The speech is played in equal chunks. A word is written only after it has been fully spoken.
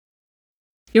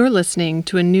You're listening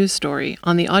to a news story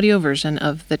on the audio version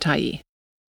of The Tyee.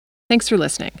 Thanks for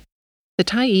listening. The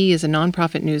Tyee is a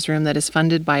nonprofit newsroom that is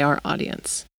funded by our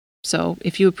audience. So,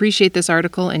 if you appreciate this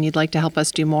article and you'd like to help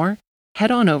us do more,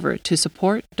 head on over to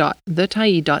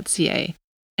support.thetyee.ca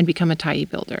and become a Tyee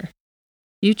builder.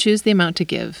 You choose the amount to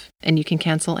give, and you can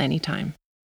cancel anytime.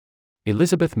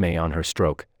 Elizabeth May on her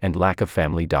stroke and lack of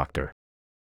family doctor.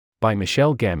 By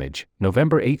Michelle Gamage,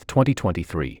 November 8,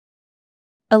 2023.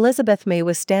 Elizabeth May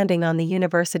was standing on the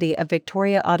University of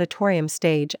Victoria Auditorium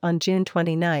stage on June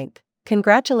 29,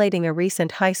 congratulating a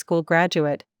recent high school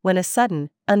graduate, when a sudden,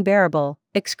 unbearable,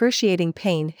 excruciating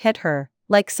pain hit her,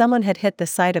 like someone had hit the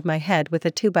side of my head with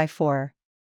a 2x4.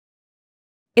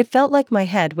 It felt like my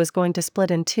head was going to split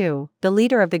in two, the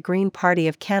leader of the Green Party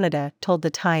of Canada told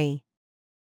the Tyee.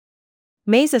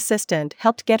 May's assistant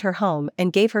helped get her home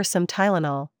and gave her some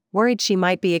Tylenol, worried she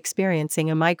might be experiencing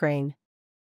a migraine.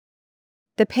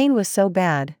 The pain was so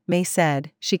bad, May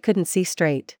said, she couldn't see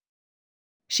straight.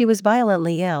 She was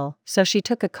violently ill, so she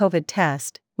took a COVID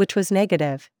test, which was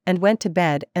negative, and went to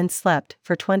bed and slept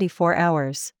for 24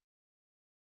 hours.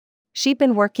 She'd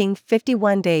been working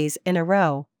 51 days in a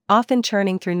row, often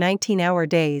churning through 19-hour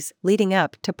days leading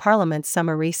up to Parliament's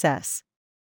summer recess.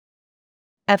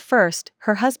 At first,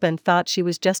 her husband thought she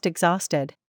was just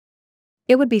exhausted.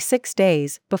 It would be 6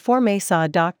 days before May saw a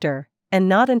doctor, and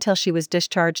not until she was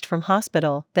discharged from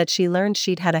hospital that she learned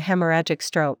she'd had a hemorrhagic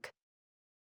stroke.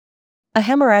 A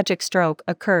hemorrhagic stroke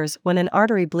occurs when an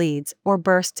artery bleeds or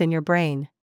bursts in your brain.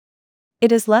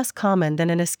 It is less common than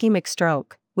an ischemic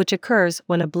stroke, which occurs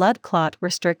when a blood clot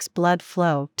restricts blood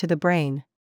flow to the brain.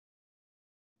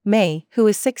 May, who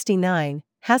is 69,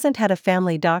 hasn't had a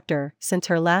family doctor since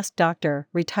her last doctor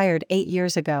retired 8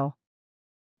 years ago.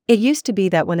 It used to be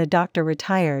that when a doctor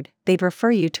retired, they'd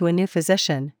refer you to a new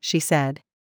physician, she said.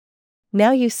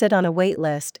 Now you sit on a wait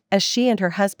list, as she and her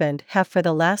husband have for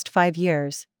the last 5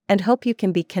 years, and hope you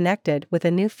can be connected with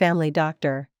a new family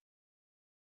doctor.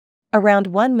 Around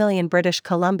 1 million British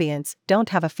Columbians don't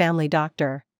have a family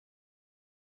doctor.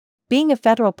 Being a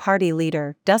federal party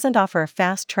leader doesn't offer a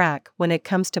fast track when it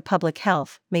comes to public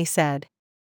health, May said.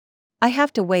 I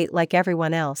have to wait like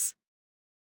everyone else.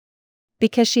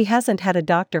 Because she hasn't had a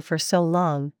doctor for so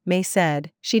long, May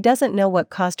said, she doesn't know what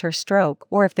caused her stroke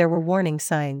or if there were warning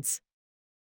signs.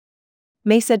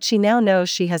 May said she now knows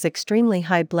she has extremely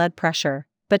high blood pressure,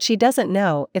 but she doesn't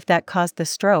know if that caused the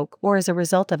stroke or is a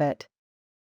result of it.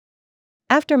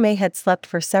 After May had slept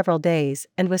for several days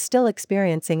and was still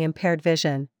experiencing impaired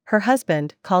vision, her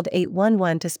husband called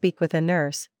 811 to speak with a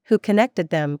nurse, who connected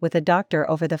them with a doctor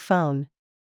over the phone.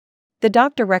 The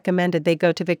doctor recommended they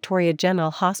go to Victoria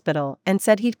General Hospital and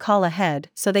said he'd call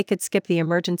ahead so they could skip the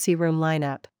emergency room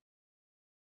lineup.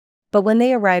 But when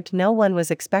they arrived, no one was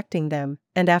expecting them,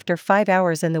 and after 5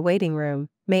 hours in the waiting room,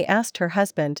 May asked her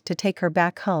husband to take her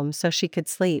back home so she could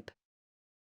sleep.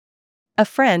 A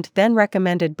friend then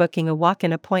recommended booking a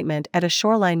walk-in appointment at a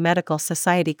Shoreline Medical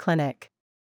Society clinic.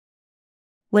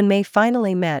 When May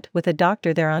finally met with a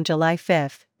doctor there on July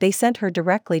 5, they sent her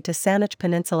directly to Saanich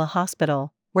Peninsula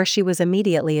Hospital, where she was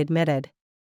immediately admitted.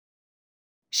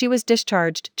 She was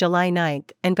discharged July 9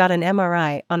 and got an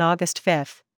MRI on August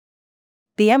 5.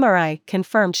 The MRI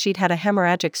confirmed she'd had a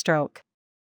hemorrhagic stroke.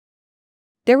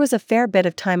 There was a fair bit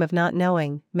of time of not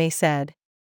knowing, May said.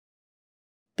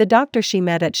 The doctor she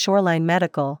met at Shoreline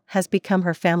Medical has become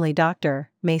her family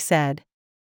doctor, May said.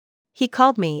 He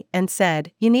called me and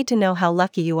said, "You need to know how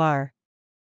lucky you are.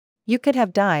 You could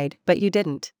have died, but you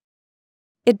didn't.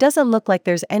 It doesn't look like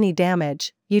there's any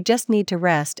damage, you just need to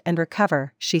rest and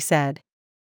recover," she said.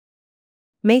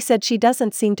 May said she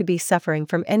doesn't seem to be suffering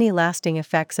from any lasting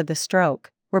effects of the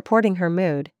stroke, reporting her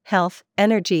mood, health,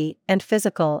 energy, and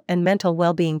physical and mental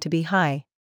well-being to be high.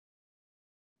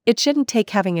 It shouldn't take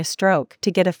having a stroke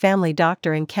to get a family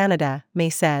doctor in Canada,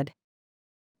 May said.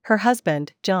 Her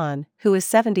husband, John, who is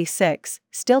 76,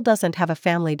 still doesn't have a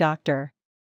family doctor.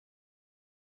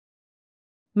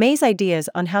 May's ideas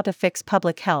on how to fix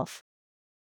public health.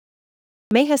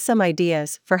 May has some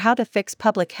ideas for how to fix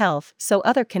public health so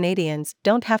other Canadians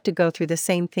don't have to go through the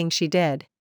same thing she did.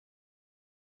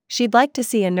 She'd like to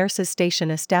see a nurses'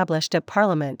 station established at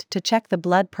Parliament to check the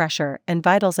blood pressure and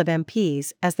vitals of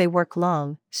MPs as they work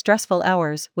long, stressful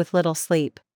hours with little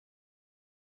sleep.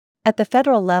 At the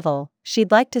federal level,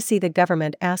 she'd like to see the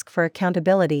government ask for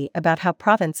accountability about how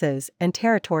provinces and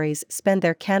territories spend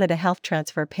their Canada Health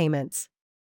Transfer payments.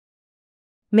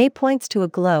 May points to a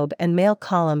Globe and Mail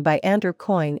column by Andrew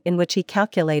Coyne in which he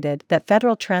calculated that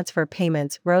federal transfer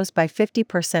payments rose by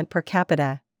 50% per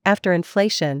capita, after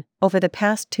inflation, over the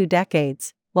past 2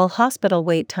 decades, while hospital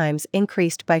wait times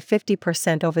increased by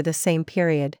 50% over the same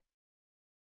period.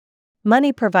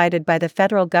 Money provided by the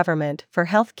federal government for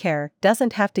health care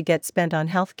doesn't have to get spent on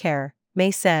health care, May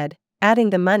said,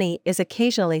 adding the money is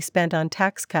occasionally spent on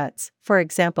tax cuts, for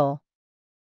example.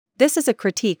 This is a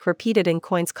critique repeated in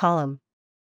Coyne's column.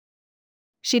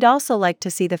 She'd also like to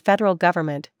see the federal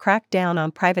government crack down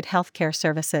on private healthcare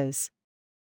services.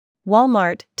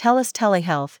 Walmart, TELUS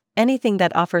Telehealth, anything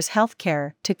that offers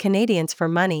healthcare to Canadians for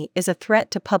money is a threat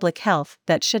to public health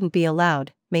that shouldn't be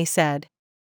allowed, May said.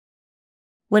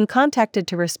 When contacted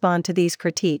to respond to these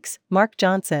critiques, Mark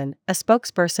Johnson, a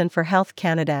spokesperson for Health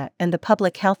Canada and the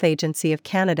Public Health Agency of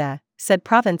Canada, said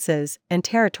provinces and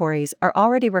territories are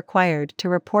already required to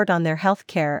report on their health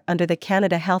care under the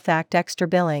Canada Health Act extra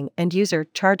billing and user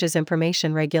charges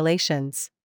information regulations.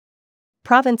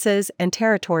 Provinces and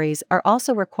territories are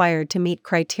also required to meet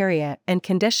criteria and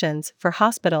conditions for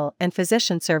hospital and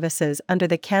physician services under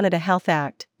the Canada Health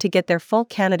Act to get their full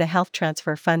Canada Health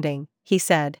Transfer funding, he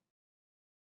said.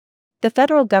 The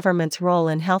federal government's role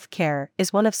in health care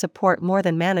is one of support more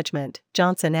than management,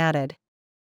 Johnson added.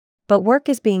 But work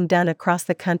is being done across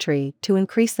the country to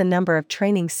increase the number of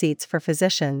training seats for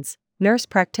physicians, nurse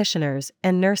practitioners,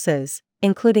 and nurses,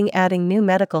 including adding new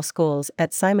medical schools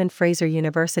at Simon Fraser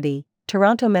University,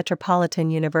 Toronto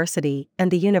Metropolitan University, and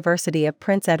the University of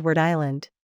Prince Edward Island.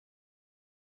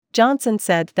 Johnson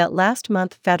said that last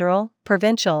month federal,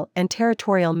 provincial, and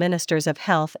territorial ministers of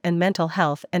health and mental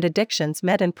health and addictions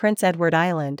met in Prince Edward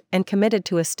Island and committed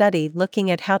to a study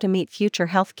looking at how to meet future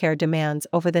healthcare demands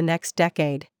over the next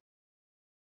decade.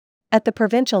 At the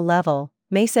provincial level,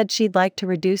 May said she'd like to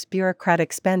reduce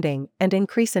bureaucratic spending and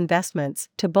increase investments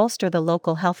to bolster the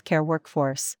local healthcare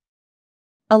workforce.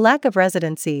 A lack of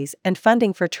residencies and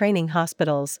funding for training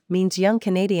hospitals means young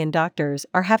Canadian doctors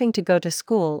are having to go to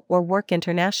school or work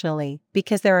internationally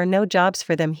because there are no jobs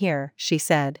for them here, she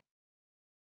said.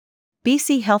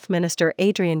 BC Health Minister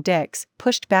Adrian Dix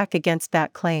pushed back against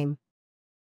that claim.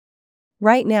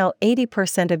 Right now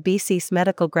 80% of BC's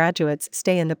medical graduates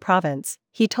stay in the province,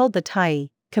 he told the Tyee,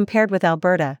 compared with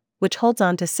Alberta, which holds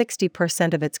on to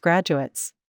 60% of its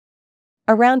graduates.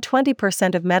 Around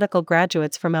 20% of medical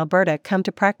graduates from Alberta come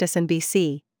to practice in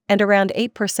BC, and around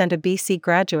 8% of BC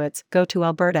graduates go to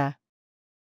Alberta.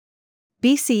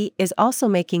 BC is also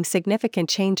making significant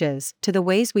changes to the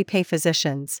ways we pay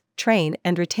physicians, train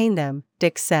and retain them,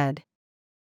 Dix said.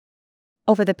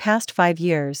 Over the past 5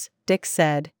 years, Dix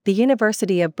said, the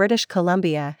University of British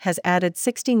Columbia has added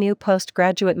 60 new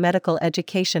postgraduate medical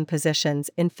education positions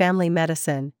in family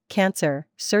medicine, cancer,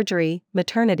 surgery,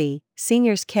 maternity,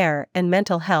 seniors care and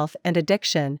mental health and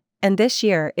addiction, and this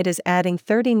year it is adding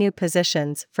 30 new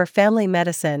positions for family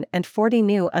medicine and 40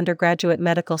 new undergraduate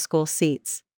medical school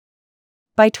seats.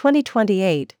 By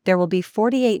 2028, there will be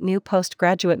 48 new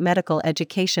postgraduate medical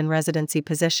education residency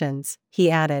positions,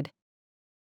 he added.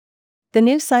 The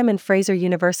new Simon Fraser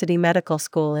University Medical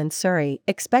School in Surrey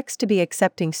expects to be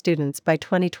accepting students by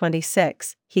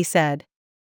 2026, he said.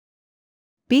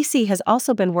 BC has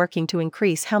also been working to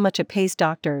increase how much it pays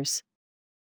doctors.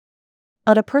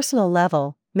 On a personal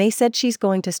level, May said she's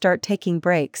going to start taking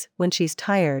breaks when she's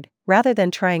tired, rather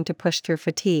than trying to push through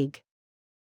fatigue.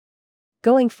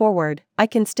 Going forward, I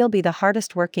can still be the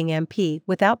hardest working MP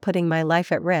without putting my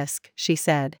life at risk, she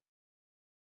said.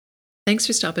 Thanks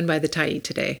for stopping by the Tyee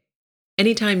today.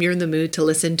 Anytime you're in the mood to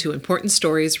listen to important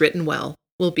stories written well,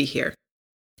 we'll be here.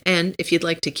 And if you'd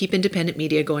like to keep independent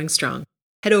media going strong,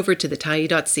 head over to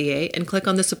thetyee.ca and click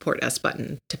on the Support Us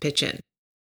button to pitch in.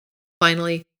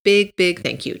 Finally, big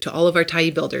thank you to all of our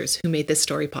Tyee builders who made this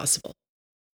story possible.